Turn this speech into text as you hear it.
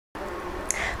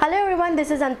Hello everyone,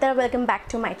 this is Antara. Welcome back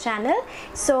to my channel.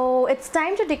 So it's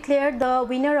time to declare the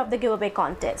winner of the giveaway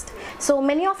contest. So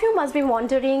many of you must be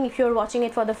wondering, if you're watching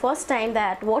it for the first time,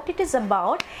 that what it is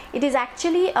about. It is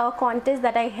actually a contest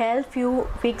that I held few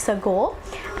weeks ago,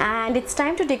 and it's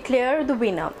time to declare the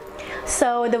winner.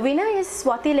 So the winner is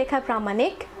Swatilekha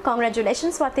Pramanik.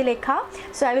 Congratulations, Swatilekha.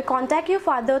 So I will contact you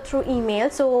further through email,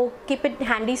 so keep it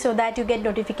handy so that you get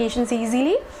notifications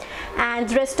easily.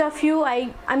 And rest of you,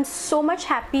 I'm so much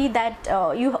happy that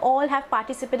you all have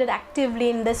participated actively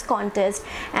in this contest,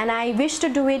 and I wish to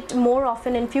do it more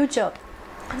often in future.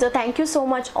 So thank you so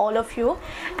much, all of you.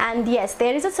 And yes,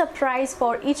 there is a surprise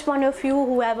for each one of you,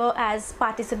 whoever has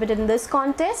participated in this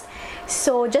contest.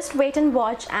 So just wait and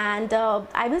watch, and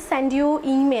I will send you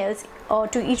emails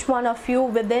to each one of you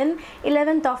within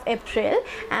 11th of April.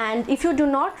 And if you do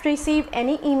not receive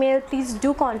any email, please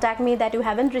do contact me that you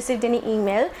haven't received any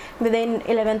email within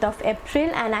 11th of April,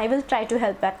 and I will try to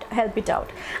help it out.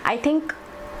 I think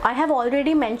I have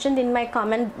already mentioned in my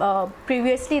comment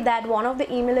previously that one of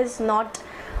the email is not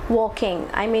working.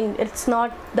 I mean, it's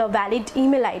not the valid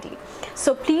email ID.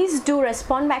 So please do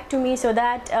respond back to me so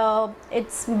that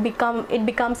it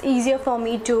becomes easier for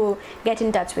me to get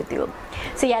in touch with you.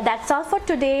 So yeah, that's all for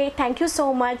today. Thank you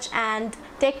so much, and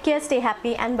take care, stay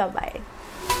happy, and bye bye.